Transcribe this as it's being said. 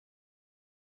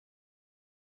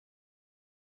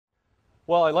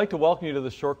Well, I'd like to welcome you to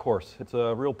this short course. It's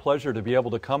a real pleasure to be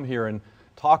able to come here and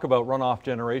talk about runoff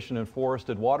generation in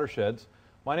forested watersheds.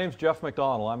 My name's Jeff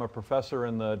McDonnell. I'm a professor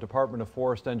in the Department of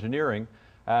Forest Engineering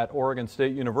at Oregon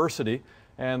State University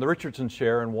and the Richardson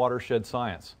Chair in Watershed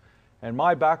Science. And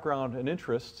my background and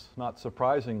interests, not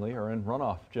surprisingly, are in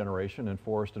runoff generation in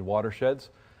forested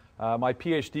watersheds. My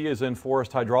PhD is in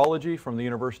forest hydrology from the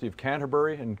University of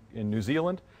Canterbury in New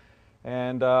Zealand.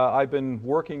 And I've been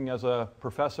working as a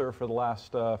professor for the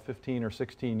last 15 or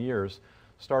 16 years,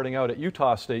 starting out at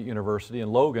Utah State University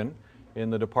in Logan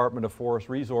in the Department of Forest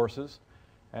Resources.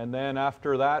 And then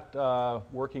after that,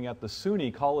 working at the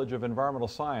SUNY College of Environmental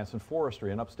Science and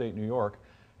Forestry in upstate New York,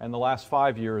 and the last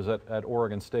 5 years at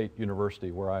Oregon State University,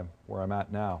 where I'm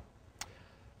at now.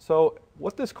 So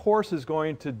what this course is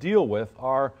going to deal with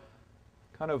are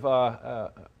kind of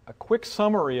a quick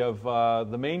summary of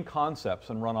the main concepts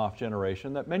in runoff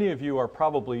generation that many of you are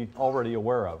probably already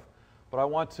aware of. But I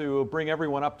want to bring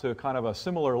everyone up to kind of a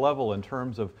similar level in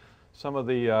terms of some of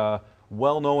the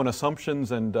well-known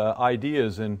assumptions and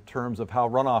ideas in terms of how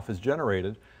runoff is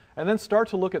generated, and then start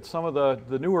to look at some of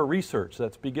the newer research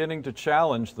that's beginning to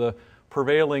challenge the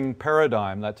prevailing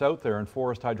paradigm that's out there in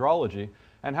forest hydrology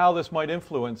and how this might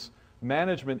influence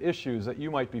management issues that you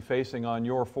might be facing on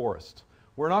your forests.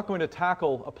 We're not going to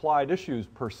tackle applied issues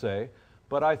per se,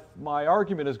 but my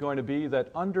argument is going to be that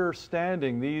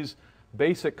understanding these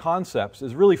basic concepts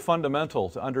is really fundamental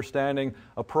to understanding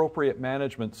appropriate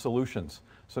management solutions.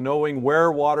 So knowing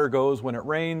where water goes when it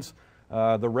rains,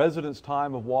 the residence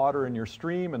time of water in your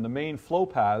stream, and the main flow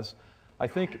paths, I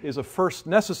think is a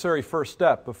necessary first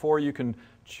step before you can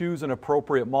choose an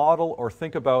appropriate model or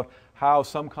think about how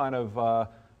some kind of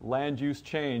land use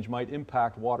change might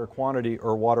impact water quantity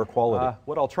or water quality.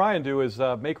 What I'll try and do is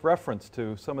make reference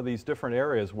to some of these different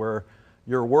areas where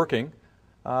you're working.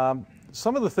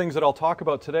 Some of the things that I'll talk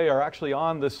about today are actually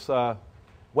on this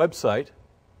website,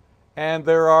 and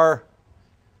there are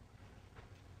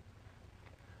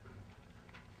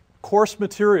course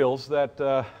materials that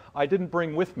I didn't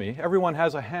bring with me. Everyone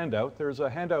has a handout. There's a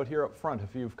handout here up front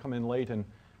if you've come in late and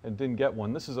didn't get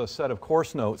one. This is a set of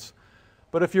course notes.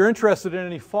 But if you're interested in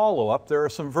any follow-up, there are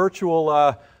some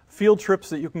virtual field trips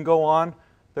that you can go on.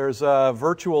 There's a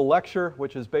virtual lecture,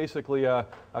 which is basically a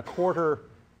quarter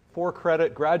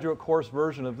 4-credit graduate course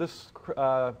version of this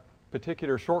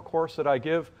particular short course that I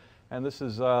give, and this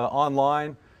is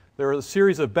online. There are a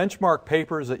series of benchmark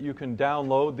papers that you can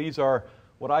download. These are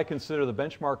what I consider the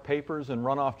benchmark papers in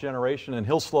runoff generation and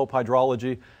hill slope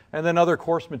hydrology, and then other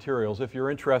course materials if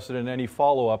you're interested in any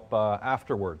follow-up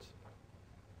afterwards.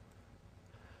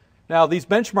 Now, these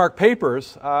benchmark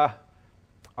papers are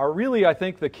really, I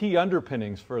think, the key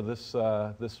underpinnings for this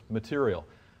material.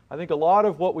 I think a lot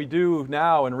of what we do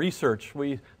now in research,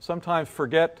 we sometimes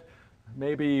forget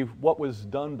maybe what was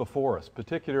done before us,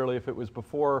 particularly if it was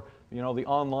before, the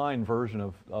online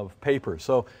version of papers.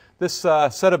 So this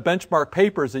set of benchmark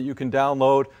papers that you can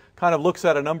download kind of looks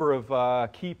at a number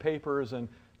of key papers and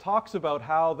talks about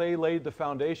how they laid the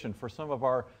foundation for some of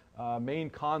our main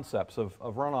concepts of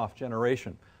runoff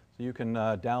generation. So you can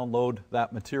download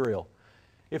that material.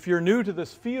 If you're new to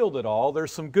this field at all,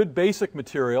 there's some good basic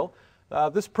material.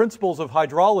 This Principles of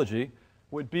Hydrology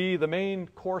would be the main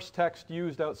course text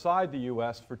used outside the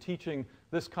U.S. for teaching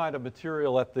this kind of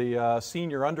material at the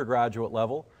senior undergraduate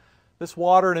level. This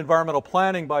Water and Environmental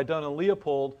Planning by Dunn and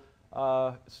Leopold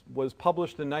was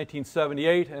published in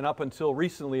 1978 and up until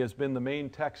recently has been the main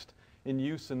text in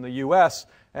use in the U.S.,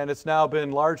 and it's now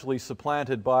been largely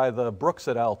supplanted by the Brooks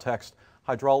et al. Text,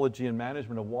 Hydrology and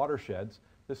Management of Watersheds.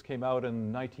 This came out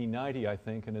in 1990, I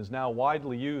think, and is now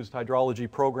widely used hydrology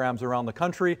programs around the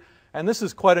country. And this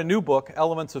is quite a new book,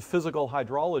 Elements of Physical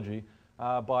Hydrology,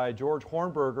 by George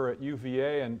Hornberger at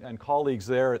UVA and colleagues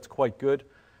there. It's quite good.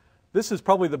 This is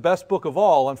probably the best book of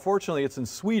all. Unfortunately, it's in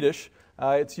Swedish.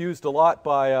 It's used a lot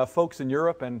by folks in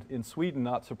Europe and in Sweden,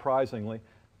 not surprisingly.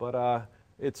 But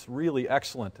it's really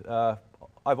excellent.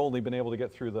 I've only been able to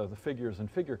get through the figures and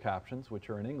figure captions, which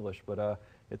are in English, but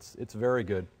it's very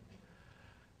good.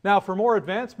 Now, for more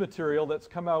advanced material that's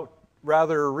come out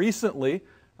rather recently,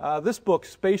 this book,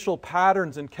 Spatial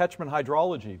Patterns in Catchment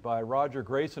Hydrology by Roger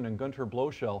Grayson and Gunter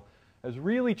Bloschel, is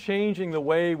really changing the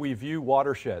way we view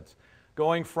watersheds,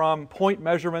 going from point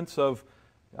measurements of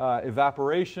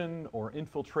evaporation or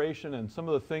infiltration and some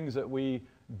of the things that we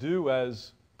do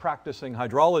as practicing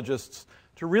hydrologists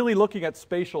to really looking at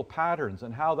spatial patterns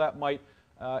and how that might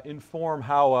inform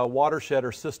how a watershed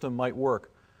or system might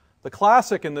work. The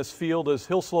classic in this field is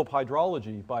Hill Slope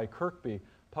Hydrology by Kirkby,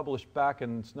 published back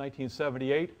in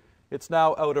 1978. It's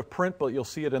now out of print, but you'll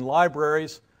see it in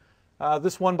libraries.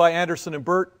 This one by Anderson and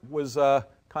Burt was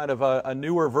kind of a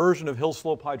newer version of hill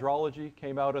slope hydrology,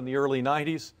 came out in the early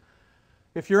 90s.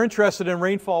 If you're interested in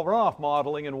rainfall runoff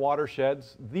modeling in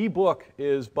watersheds, the book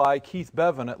is by Keith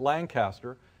Bevan at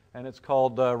Lancaster, and it's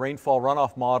called Rainfall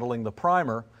Runoff Modeling, the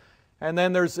Primer. And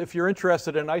then there's, if you're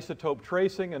interested in isotope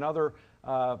tracing and other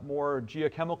more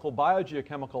geochemical,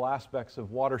 biogeochemical aspects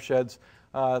of watersheds,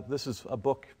 this is a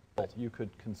book that you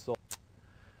could consult.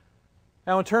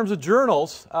 Now, in terms of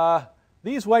journals,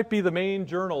 these might be the main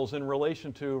journals in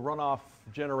relation to runoff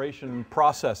generation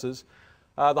processes.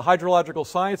 The Hydrological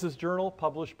Sciences Journal,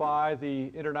 published by the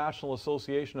International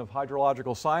Association of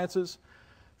Hydrological Sciences.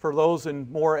 For those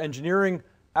in more engineering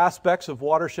aspects of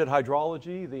watershed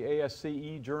hydrology, the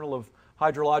ASCE Journal of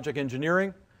Hydrologic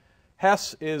Engineering.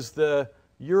 HES is the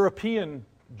European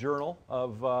Journal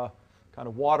of kind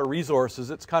of water resources.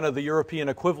 It's kind of the European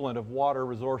equivalent of Water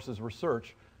Resources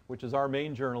Research, which is our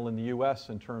main journal in the US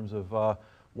in terms of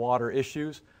water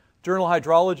issues. Journal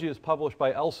Hydrology is published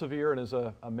by Elsevier and is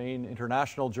a main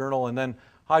international journal. And then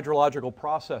Hydrological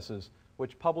Processes,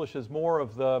 which publishes more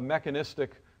of the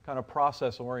mechanistic kind of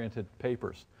process-oriented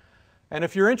papers. And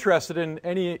if you're interested in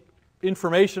any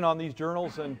information on these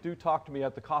journals, then do talk to me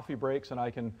at the coffee breaks, and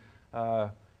I can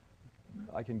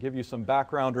give you some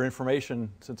background or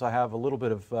information since I have a little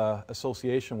bit of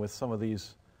association with some of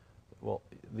these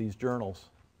journals.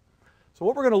 So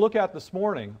what we're going to look at this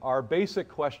morning are basic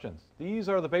questions. These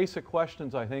are the basic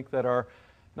questions, I think, that are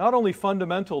not only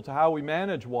fundamental to how we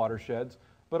manage watersheds,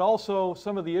 but also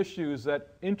some of the issues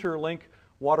that interlink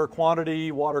water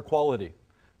quantity, water quality.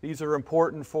 These are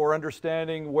important for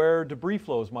understanding where debris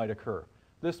flows might occur.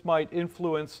 This might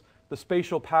influence the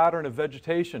spatial pattern of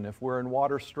vegetation if we're in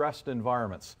water-stressed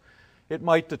environments. It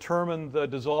might determine the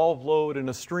dissolved load in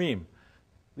a stream.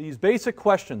 These basic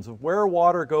questions of where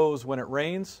water goes when it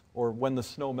rains or when the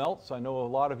snow melts. I know a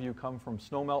lot of you come from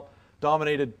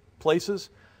snowmelt-dominated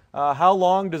places. How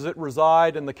long does it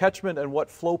reside in the catchment, and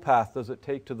what flow path does it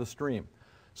take to the stream?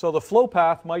 So the flow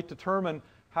path might determine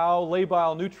how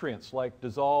labile nutrients like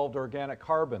dissolved organic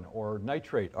carbon or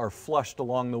nitrate are flushed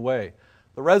along the way.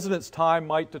 The residence time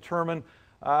might determine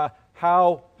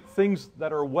how things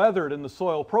that are weathered in the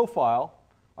soil profile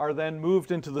are then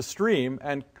moved into the stream,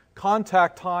 and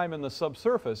contact time in the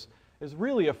subsurface is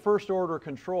really a first-order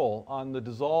control on the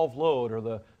dissolved load or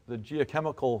the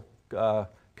geochemical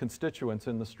constituents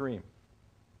in the stream.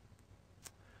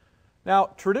 Now,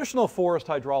 traditional forest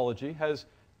hydrology has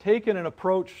taken an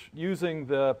approach using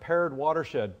the paired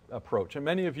watershed approach, and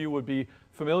many of you would be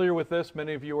familiar with this.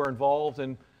 Many of you are involved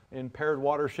in paired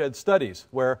watershed studies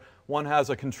where one has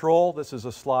a control. This is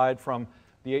a slide from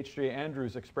the H.J.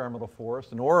 Andrews Experimental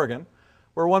Forest in Oregon,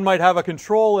 where one might have a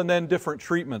control and then different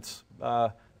treatments.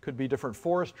 Could be different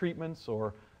forest treatments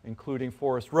or including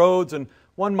forest roads, and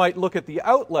one might look at the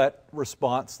outlet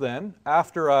response then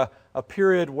after a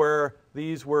period where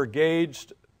these were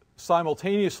gauged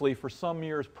simultaneously for some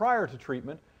years prior to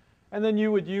treatment, and then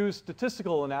you would use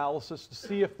statistical analysis to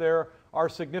see if there are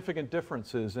significant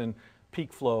differences in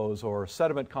peak flows or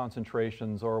sediment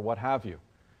concentrations or what have you.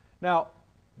 Now,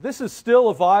 this is still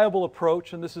a viable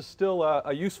approach, and this is still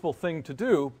a useful thing to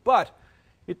do, but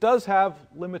it does have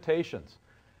limitations.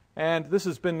 And this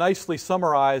has been nicely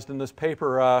summarized in this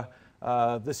paper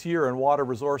this year in Water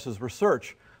Resources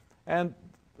Research. And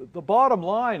the bottom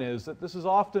line is that this is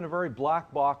often a very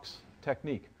black box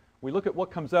technique. We look at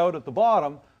what comes out at the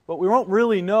bottom, but we won't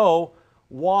really know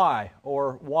why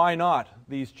or why not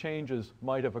these changes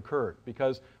might have occurred,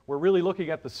 because we're really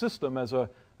looking at the system as a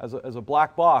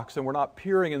black box, and we're not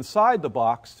peering inside the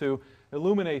box to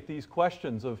illuminate these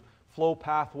questions of flow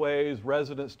pathways,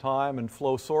 residence time, and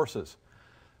flow sources.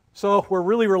 So we're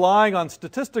really relying on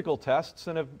statistical tests,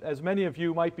 and as many of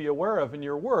you might be aware of in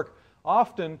your work,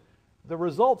 often the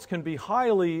results can be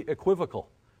highly equivocal.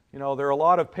 You know, there are a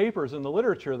lot of papers in the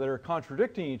literature that are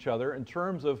contradicting each other in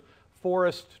terms of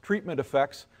forest treatment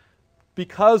effects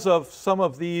because of some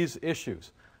of these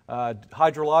issues.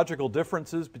 Hydrological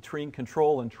differences between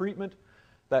control and treatment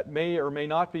that may or may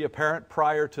not be apparent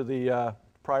prior to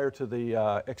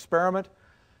the experiment.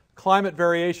 Climate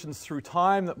variations through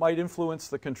time that might influence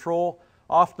the control,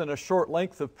 often a short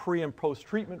length of pre- and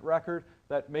post-treatment record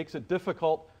that makes it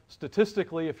difficult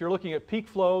statistically. If you're looking at peak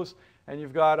flows and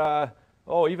you've got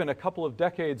even a couple of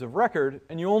decades of record,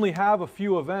 and you only have a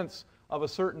few events of a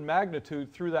certain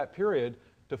magnitude through that period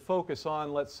to focus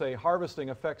on, let's say, harvesting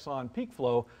effects on peak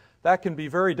flow, that can be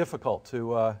very difficult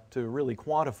to really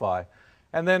quantify.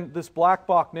 And then this black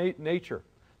box nature.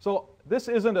 So this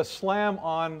isn't a slam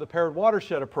on the paired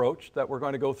watershed approach that we're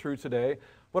going to go through today,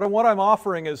 but what I'm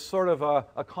offering is sort of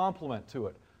a complement to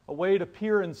it, a way to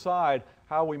peer inside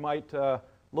how we might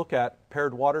look at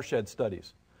paired watershed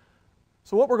studies.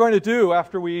 So what we're going to do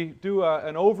after we do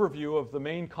an overview of the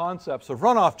main concepts of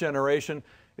runoff generation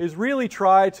is really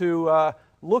try to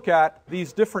look at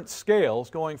these different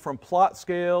scales, going from plot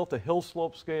scale to hill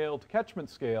slope scale to catchment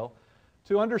scale,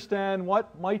 to understand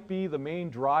what might be the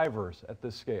main drivers at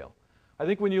this scale. I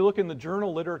think when you look in the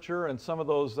journal literature and some of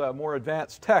those more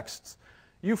advanced texts,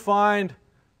 you find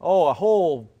a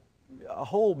whole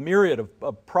myriad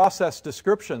of process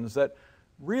descriptions that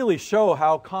really show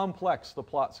how complex the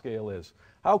plot scale is,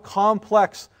 how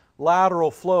complex lateral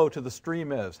flow to the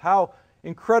stream is, how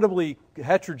incredibly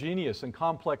heterogeneous and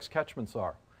complex catchments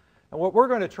are. And what we're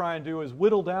going to try and do is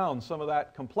whittle down some of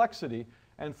that complexity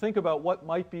and think about what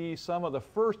might be some of the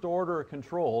first order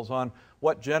controls on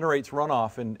what generates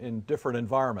runoff in different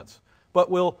environments. But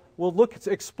we'll look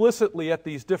explicitly at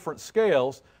these different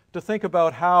scales to think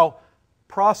about how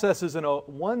processes in a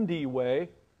 1D way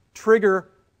trigger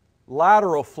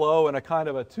lateral flow in a kind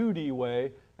of a 2D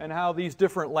way, and how these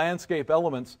different landscape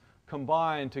elements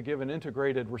combine to give an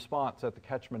integrated response at the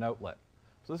catchment outlet.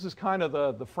 So this is kind of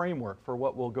the framework for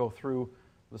what we'll go through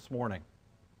this morning.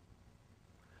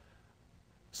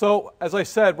 So, as I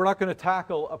said, we're not going to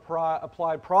tackle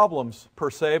applied problems per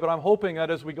se, but I'm hoping that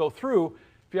as we go through,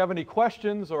 if you have any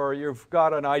questions or you've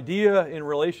got an idea in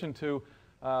relation to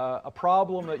a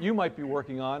problem that you might be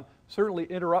working on, certainly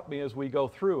interrupt me as we go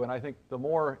through, and I think the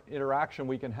more interaction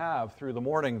we can have through the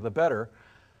morning, the better.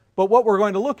 But what we're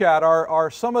going to look at are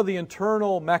some of the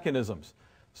internal mechanisms.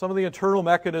 Some of the internal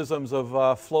mechanisms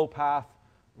of flow path,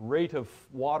 rate of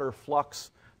water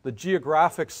flux, the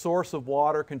geographic source of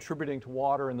water contributing to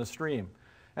water in the stream.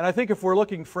 And I think if we're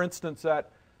looking, for instance,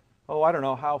 at, I don't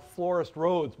know, how florist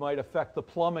roads might affect the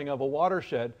plumbing of a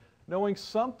watershed, knowing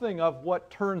something of what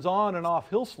turns on and off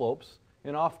hill slopes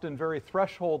in often very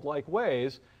threshold-like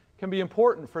ways can be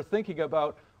important for thinking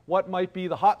about what might be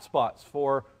the hot spots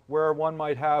for where one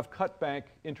might have cut bank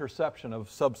interception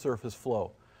of subsurface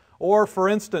flow. Or, for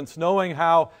instance, knowing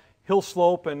how hill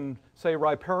slope and, say,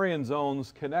 riparian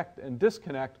zones connect and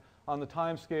disconnect on the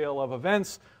timescale of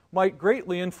events might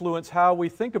greatly influence how we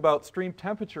think about stream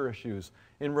temperature issues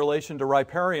in relation to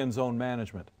riparian zone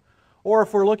management. Or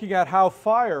if we're looking at how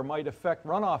fire might affect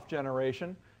runoff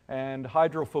generation and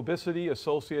hydrophobicity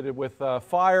associated with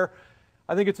fire,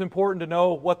 I think it's important to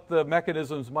know what the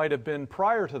mechanisms might have been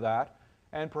prior to that,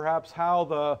 and perhaps how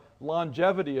the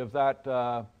longevity of that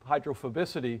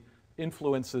hydrophobicity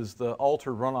influences the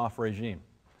altered runoff regime.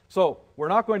 So we're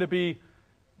not going to be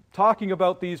talking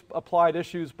about these applied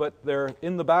issues, but they're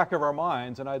in the back of our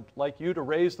minds, and I'd like you to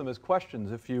raise them as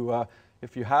questions if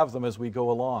you have them as we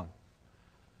go along.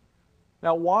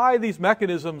 Now, why these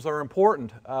mechanisms are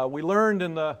important, we learned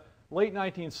in the late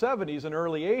 1970s and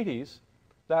early 80s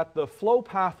that the flow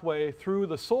pathway through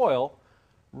the soil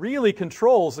really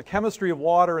controls the chemistry of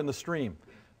water in the stream.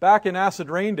 Back in acid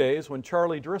rain days, when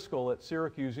Charlie Driscoll at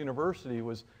Syracuse University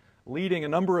was leading a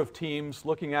number of teams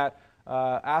looking at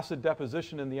acid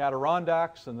deposition in the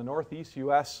Adirondacks and the northeast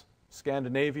U.S.,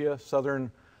 Scandinavia,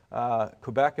 southern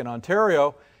Quebec and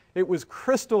Ontario, it was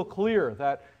crystal clear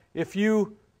that if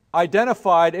you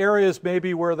identified areas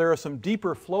maybe where there are some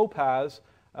deeper flow paths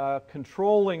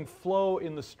controlling flow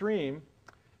in the stream,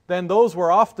 then those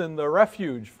were often the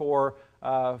refuge for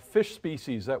fish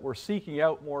species that were seeking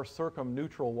out more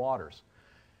circumneutral waters.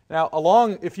 Now,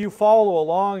 if you follow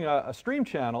along a stream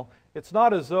channel, it's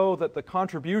not as though that the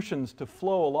contributions to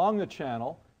flow along the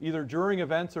channel, either during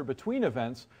events or between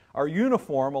events, are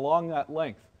uniform along that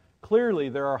length. Clearly,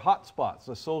 there are hot spots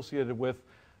associated with,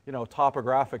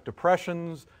 topographic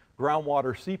depressions,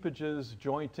 groundwater seepages,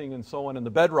 jointing, and so on in the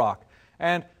bedrock.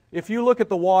 And if you look at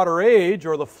the water age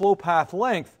or the flow path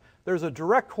length, there's a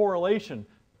direct correlation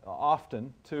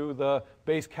often to the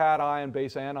base cation,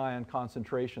 base anion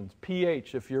concentrations,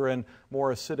 pH if you're in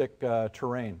more acidic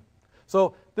terrain.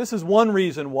 So this is one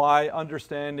reason why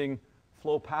understanding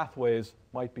flow pathways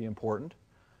might be important.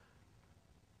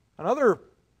 Another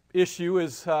issue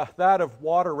is that of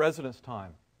water residence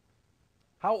time.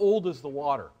 How old is the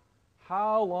water?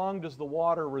 How long does the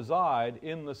water reside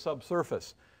in the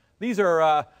subsurface? These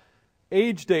are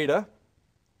age data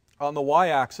on the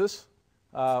y-axis,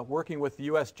 working with the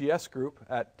USGS group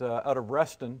out of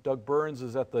Reston. Doug Burns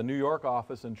is at the New York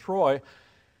office in Troy,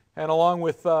 and along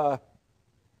with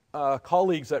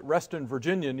colleagues at Reston,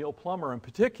 Virginia, Neil Plummer in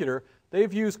particular,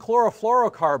 they've used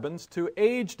chlorofluorocarbons to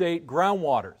age date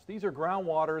groundwaters. These are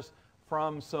groundwaters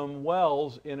from some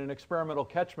wells in an experimental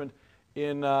catchment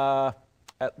in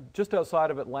just outside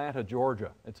of Atlanta,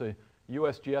 Georgia. It's a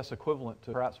USGS equivalent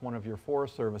to perhaps one of your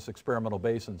Forest Service experimental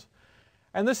basins.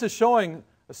 And this is showing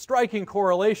a striking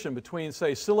correlation between,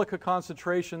 say, silica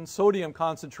concentration, sodium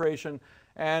concentration,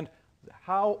 and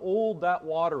how old that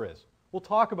water is. We'll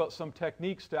talk about some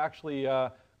techniques to actually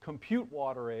compute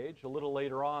water age a little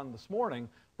later on this morning,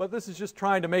 but this is just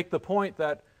trying to make the point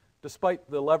that despite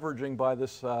the leveraging by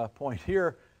this point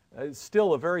here, it's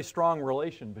still a very strong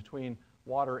relation between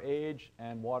water age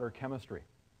and water chemistry.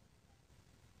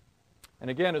 And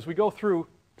again, as we go through,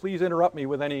 please interrupt me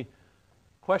with any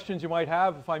questions you might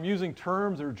have. If I'm using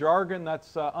terms or jargon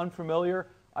that's unfamiliar,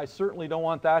 I certainly don't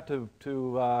want that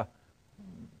to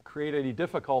create any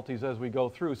difficulties as we go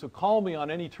through. So call me on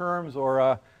any terms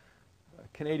or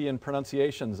Canadian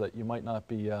pronunciations that you might not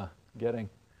be getting.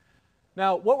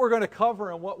 Now, what we're going to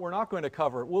cover and what we're not going to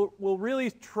cover, we'll really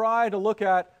try to look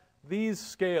at these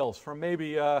scales from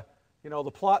maybe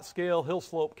the plot scale, hill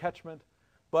slope, catchment,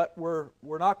 but we're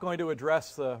not going to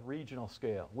address the regional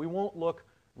scale. We won't look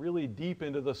really deep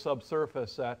into the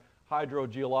subsurface at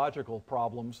hydrogeological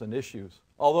problems and issues,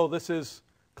 although this is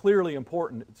clearly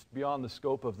important. It's beyond the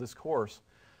scope of this course.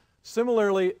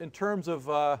 Similarly, in terms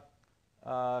of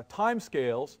time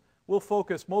scales, we'll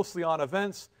focus mostly on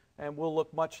events, and we'll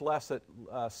look much less at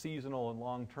seasonal and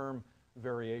long-term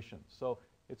variations. So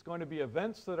it's going to be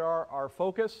events that are our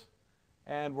focus,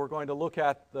 and we're going to look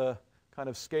at the kind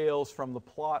of scales from the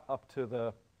plot up to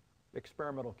the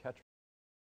experimental catchment.